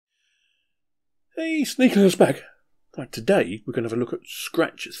Hey, sneakylinux back. Right, today we're going to have a look at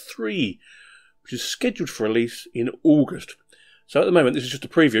Scratch 3, which is scheduled for release in August. So at the moment, this is just a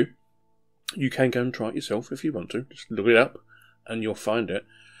preview. You can go and try it yourself if you want to. Just look it up and you'll find it.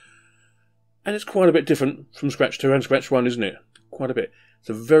 And it's quite a bit different from Scratch 2 and Scratch 1, isn't it? Quite a bit. It's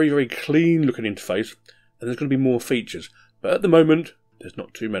a very, very clean looking interface, and there's going to be more features. But at the moment, there's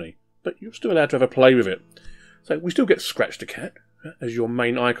not too many. But you're still allowed to have a play with it. So we still get Scratch the Cat as your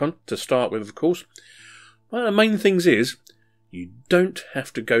main icon to start with, of course. One of the main things is you don't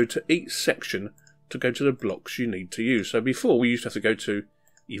have to go to each section to go to the blocks you need to use. So before, we used to have to go to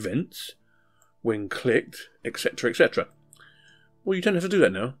events, when clicked, etc, etc. Well, you don't have to do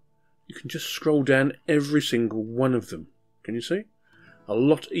that now. You can just scroll down every single one of them. Can you see? A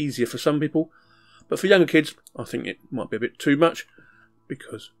lot easier for some people, but for younger kids, I think it might be a bit too much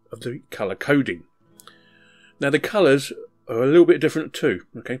because of the colour coding. Now, the colours are a little bit different too,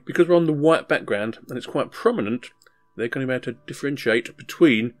 okay? Because we're on the white background and it's quite prominent, they're going to be able to differentiate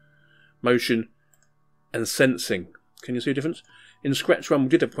between motion and sensing. Can you see a difference? In Scratch 1, we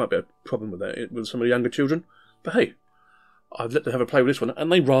did have quite a bit of problem with that with some of the younger children, but hey, I've let them have a play with this one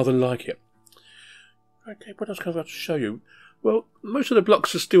and they rather like it. Okay, what else can I have to show you? Well, most of the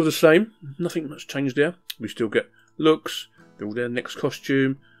blocks are still the same. Nothing much changed there. We still get looks, they're all there, next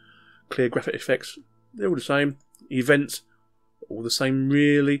costume, clear graphic effects, they're all the same. Events, all the same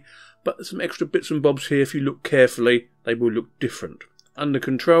really, but there's some extra bits and bobs here. If you look carefully, they will look different. Under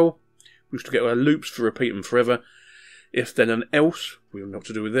control, we still get our loops for repeat them forever. If then and else, we know what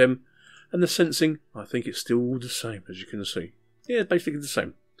to do with them. And the sensing, I think it's still all the same, as you can see. Yeah, basically the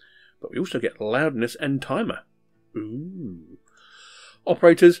same. But we also get loudness and timer. Ooh.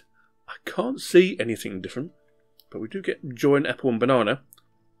 Operators, I can't see anything different, but we do get join, apple and banana.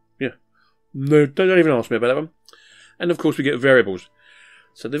 Yeah. No, don't even ask me about that one. And of course we get variables.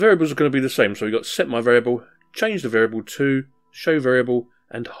 So the variables are going to be the same. So we've got set my variable, change the variable to, show variable,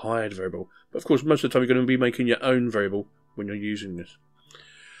 and hide variable. But of course most of the time you're going to be making your own variable when you're using this.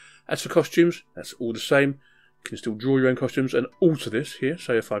 As for costumes, that's all the same. You can still draw your own costumes and alter this here.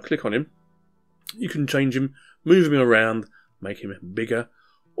 So if I click on him, you can change him, move him around, make him bigger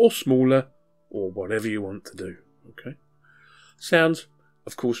or smaller or whatever you want to do. Okay. Sounds,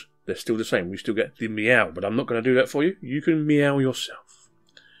 of course, they're still the same. We still get the meow, but I'm not going to do that for you. You can meow yourself.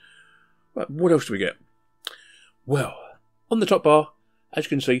 Right, what else do we get? Well, on the top bar, as you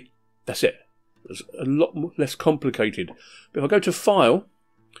can see, that's it. It's a lot less complicated. But if I go to File,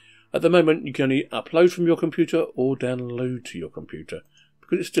 at the moment you can only upload from your computer or download to your computer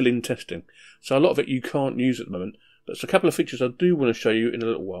because it's still in testing. So a lot of it you can't use at the moment. But there's a couple of features I do want to show you in a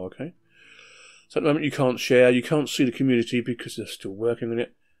little while, okay? So at the moment you can't share, you can't see the community because they're still working on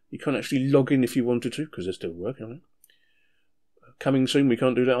it. You can't actually log in if you wanted to because they're still working on it. Coming soon, we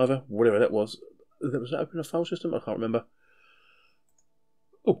can't do that either. Whatever that was. Was that open a file system? I can't remember.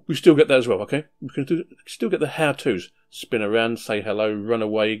 Oh, we still get that as well, okay? We can still get the how-tos. Spin around, say hello, run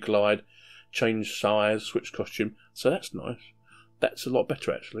away, glide, change size, switch costume. So that's nice. That's a lot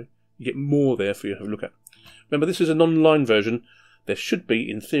better, actually. You get more there for you to have a look at. Remember, this is an online version. There should be,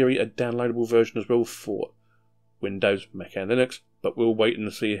 in theory, a downloadable version as well for Windows, Mac and Linux, but we'll wait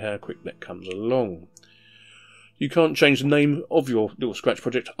and see how quick that comes along. You can't change the name of your little Scratch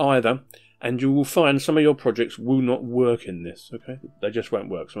project either, and you will find some of your projects will not work in this, okay? They just won't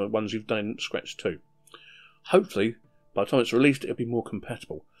work, some of the ones you've done in Scratch 2. Hopefully, by the time it's released, it'll be more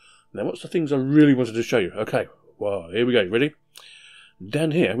compatible. Now, what's the things I really wanted to show you? Okay, well, here we go, ready? Down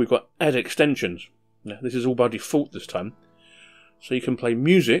here, we've got Add Extensions. Now, this is all by default this time. So you can play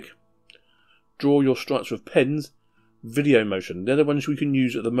music, draw your stripes with pens, video motion. They're the ones we can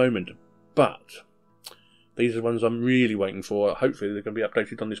use at the moment. But these are the ones I'm really waiting for. Hopefully they're going to be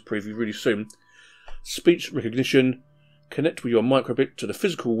updated on this preview really soon. Speech recognition, connect with your microbit to the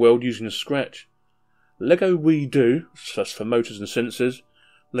physical world using a Scratch. Lego We Do, that's for motors and sensors.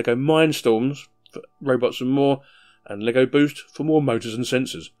 Lego Mindstorms for robots and more. And Lego Boost for more motors and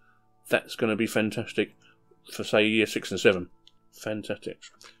sensors. That's going to be fantastic for, say, year 6 and 7. Fantastic.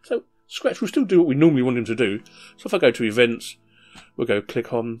 So Scratch will still do what we normally want him to do. So if I go to events, we'll go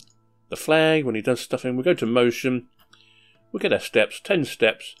click on the flag when he does stuff in. We'll go to motion. We'll get our steps, 10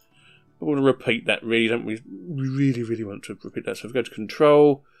 steps. We want to repeat that really, don't we? We really, really want to repeat that. So if we go to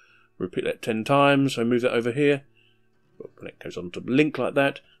control, repeat that 10 times. So move that over here. When it goes on to link like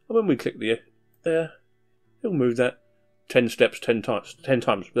that. And when we click there, he'll move that 10 steps 10 times. 10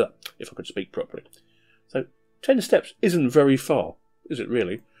 times, if I could speak properly. So 10 steps isn't very far, is it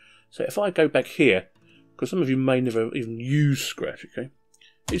really? So if I go back here, because some of you may never even use Scratch, okay?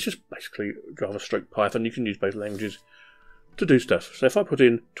 It's just basically Java stroke Python. You can use both languages to do stuff. So if I put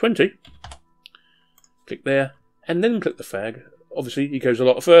in 20, Click there, and then click the fag. Obviously, it goes a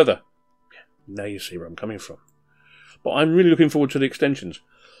lot further. Now you see where I'm coming from. But I'm really looking forward to the extensions.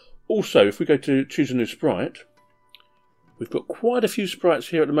 Also, if we go to choose a new sprite, we've got quite a few sprites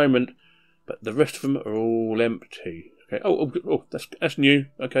here at the moment, but the rest of them are all empty. Okay. Oh, that's new.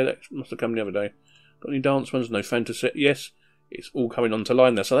 Okay, that must have come the other day. Got any dance ones? No fantasy. Yes, it's all coming onto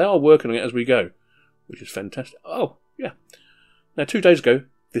line there. So they are working on it as we go, which is fantastic. Oh, yeah. Now, 2 days ago,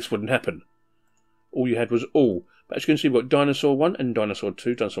 this wouldn't happen. All you had was all. But as you can see, we've got Dinosaur 1 and Dinosaur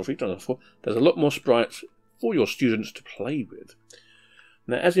 2, Dinosaur 3, Dinosaur 4. There's a lot more sprites for your students to play with.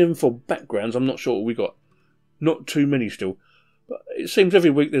 Now, as in for backgrounds, I'm not sure what we got. Not too many still. But it seems every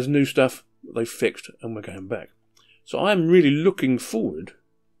week there's new stuff that they've fixed and we're going back. So I'm really looking forward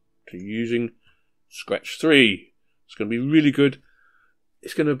to using Scratch 3. It's going to be really good.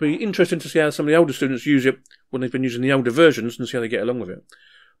 It's going to be interesting to see how some of the older students use it when they've been using the older versions and see how they get along with it.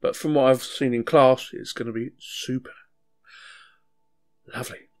 But from what I've seen in class, it's going to be super.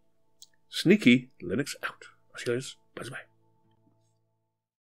 Lovely. Sneaky Linux out. I'll see you guys. Bye-bye.